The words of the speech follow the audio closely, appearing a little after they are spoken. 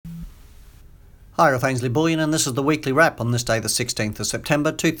Hi, Ralph Ainsley Bullion, and this is the weekly wrap on this day, the 16th of September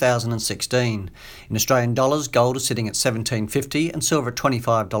 2016. In Australian dollars, gold is sitting at $17.50 and silver at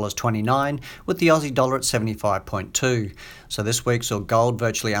 $25.29, with the Aussie dollar at 75.2. So this week saw gold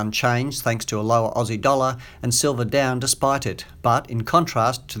virtually unchanged thanks to a lower Aussie dollar and silver down despite it, but in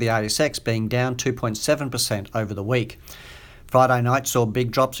contrast to the ASX being down 2.7% over the week. Friday night saw big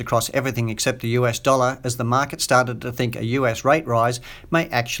drops across everything except the US dollar as the market started to think a US rate rise may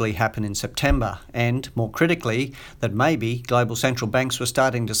actually happen in September, and, more critically, that maybe global central banks were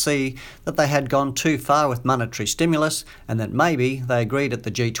starting to see that they had gone too far with monetary stimulus and that maybe they agreed at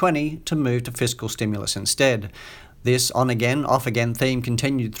the G20 to move to fiscal stimulus instead. This on-again, off-again theme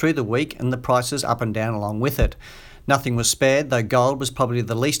continued through the week and the prices up and down along with it. Nothing was spared, though gold was probably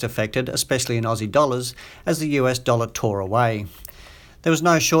the least affected, especially in Aussie dollars, as the US dollar tore away. There was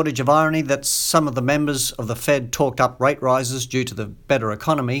no shortage of irony that some of the members of the Fed talked up rate rises due to the better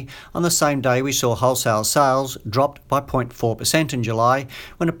economy on the same day we saw wholesale sales dropped by 0.4% in July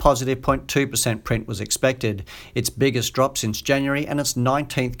when a positive 0.2% print was expected, its biggest drop since January and its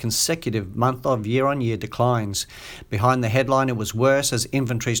 19th consecutive month of year-on-year declines. Behind the headline it was worse as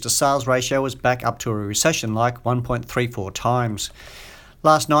inventories to sales ratio was back up to a recession-like 1.34 times.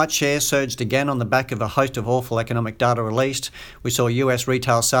 Last night, shares surged again on the back of a host of awful economic data released. We saw US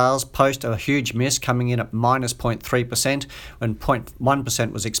retail sales post a huge miss, coming in at minus 0.3% when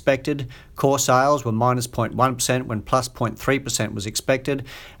 0.1% was expected. Core sales were minus 0.1% when plus 0.3% was expected,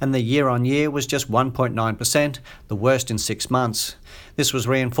 and the year-on-year was just 1.9%, the worst in 6 months. This was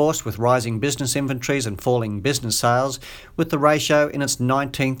reinforced with rising business inventories and falling business sales, with the ratio in its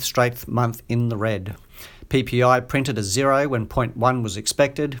 19th straight month in the red. PPI printed as 0 when 0.1 was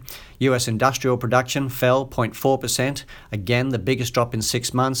expected. US industrial production fell 0.4%, again the biggest drop in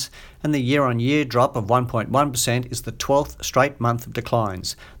 6 months, and the year-on-year drop of 1.1% is the 12th straight month of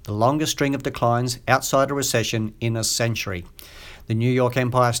declines, the longest string of declines outside a recession in a century. The New York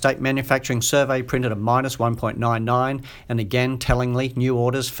Empire State Manufacturing Survey printed a minus 1.99, and again, tellingly, new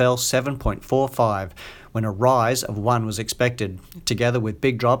orders fell 7.45, when a rise of 1 was expected. Together with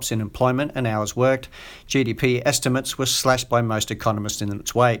big drops in employment and hours worked, GDP estimates were slashed by most economists in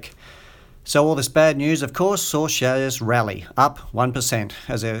its wake. So all this bad news, of course, saw shares rally, up 1%,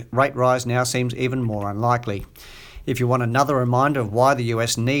 as a rate rise now seems even more unlikely. If you want another reminder of why the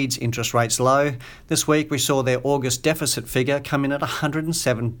US needs interest rates low, this week we saw their August deficit figure come in at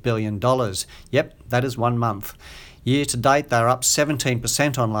 $107 billion. Yep, that is 1 month. Year to date, they're up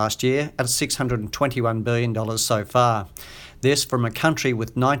 17% on last year at $621 billion so far. This from a country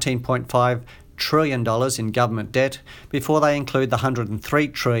with $19.5 trillion in government debt before they include the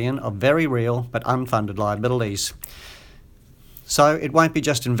 $103 trillion of very real but unfunded liabilities. So it won't be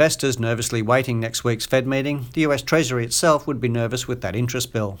just investors nervously waiting next week's Fed meeting. The US Treasury itself would be nervous with that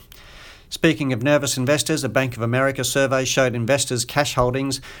interest bill. Speaking of nervous investors, a Bank of America survey showed investors' cash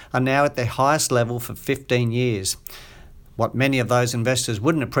holdings are now at their highest level for 15 years. What many of those investors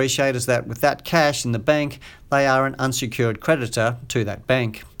wouldn't appreciate is that with that cash in the bank, they are an unsecured creditor to that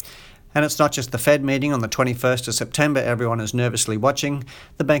bank. And it's not just the Fed meeting on the 21st of September everyone is nervously watching.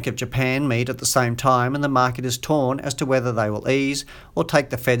 The Bank of Japan meet at the same time and the market is torn as to whether they will ease or take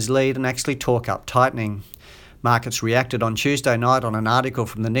the Fed's lead and actually talk up tightening. Markets reacted on Tuesday night on an article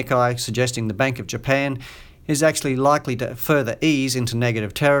from the Nikkei suggesting the Bank of Japan is actually likely to further ease into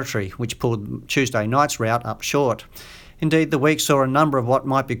negative territory, which pulled Tuesday night's rout up short. Indeed, the week saw a number of what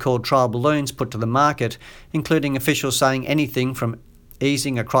might be called trial balloons put to the market, including officials saying anything from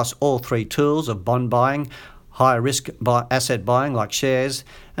easing across all three tools of bond buying, higher risk asset buying like shares,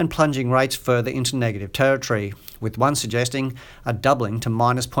 and plunging rates further into negative territory, with one suggesting a doubling to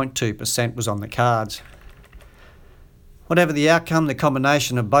minus 0.2% was on the cards. Whatever the outcome, the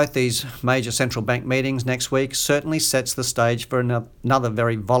combination of both these major central bank meetings next week certainly sets the stage for another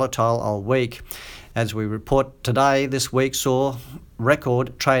very volatile old week. As we report today, this week saw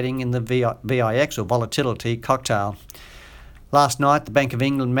record trading in the VIX or volatility cocktail. Last night, the Bank of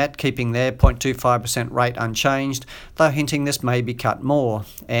England met, keeping their 0.25% rate unchanged, though hinting this may be cut more,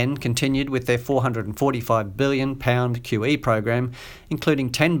 and continued with their £445 billion QE program,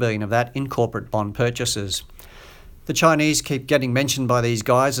 including $10 billion of that in corporate bond purchases. The Chinese keep getting mentioned by these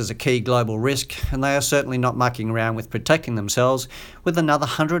guys as a key global risk, and they are certainly not mucking around with protecting themselves, with another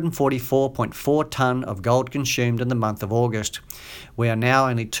 144.4 tonne of gold consumed in the month of August. We are now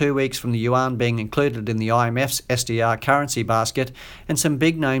only 2 weeks from the yuan being included in the IMF's SDR currency basket, and some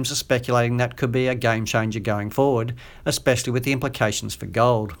big names are speculating that could be a game changer going forward, especially with the implications for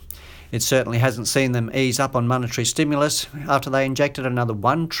gold. It certainly hasn't seen them ease up on monetary stimulus after they injected another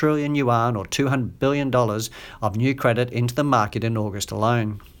 1 trillion yuan or $200 billion of new credit into the market in August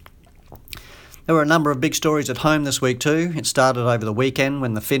alone. There were a number of big stories at home this week too. It started over the weekend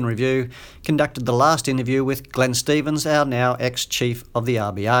when the Fin Review conducted the last interview with Glenn Stevens, our now ex-chief of the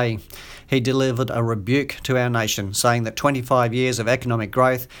RBA. He delivered a rebuke to our nation, saying that 25 years of economic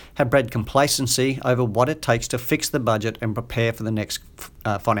growth have bred complacency over what it takes to fix the budget and prepare for the next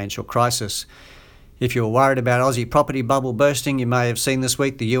financial crisis. If you were worried about Aussie property bubble bursting, you may have seen this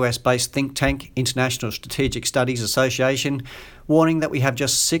week the US-based think tank International Strategic Studies Association warning that we have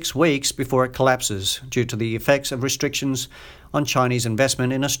just 6 weeks before it collapses due to the effects of restrictions on Chinese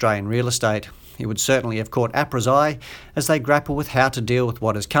investment in Australian real estate. It would certainly have caught APRA's eye as they grapple with how to deal with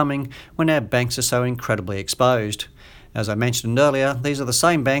what is coming when our banks are so incredibly exposed. As I mentioned earlier, these are the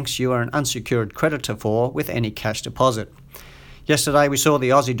same banks you are an unsecured creditor for with any cash deposit. Yesterday we saw the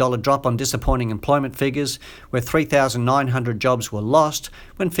Aussie dollar drop on disappointing employment figures, where 3,900 jobs were lost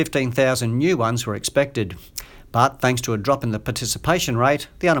when 15,000 new ones were expected. But thanks to a drop in the participation rate,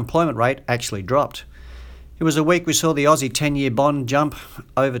 the unemployment rate actually dropped. It was a week we saw the Aussie 10-year bond jump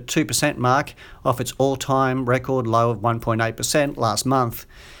over 2% mark off its all-time record low of 1.8% last month,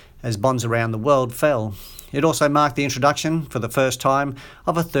 as bonds around the world fell. It also marked the introduction, for the first time,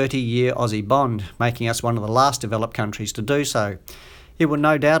 of a 30-year Aussie bond, making us one of the last developed countries to do so. It will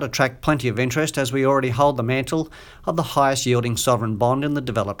no doubt attract plenty of interest as we already hold the mantle of the highest yielding sovereign bond in the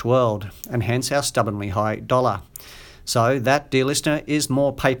developed world, and hence our stubbornly high dollar. So that, dear listener, is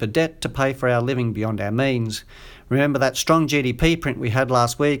more paper debt to pay for our living beyond our means. Remember that strong GDP print we had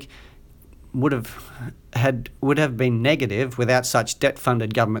last week would have been negative without such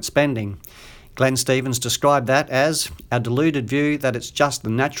debt-funded government spending. Glenn Stevens described that as our deluded view that it's just the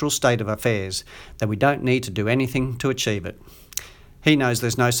natural state of affairs, that we don't need to do anything to achieve it. He knows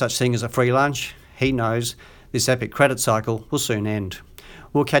there's no such thing as a free lunch. He knows this epic credit cycle will soon end.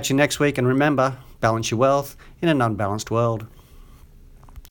 We'll catch you next week, and remember, balance your wealth in an unbalanced world.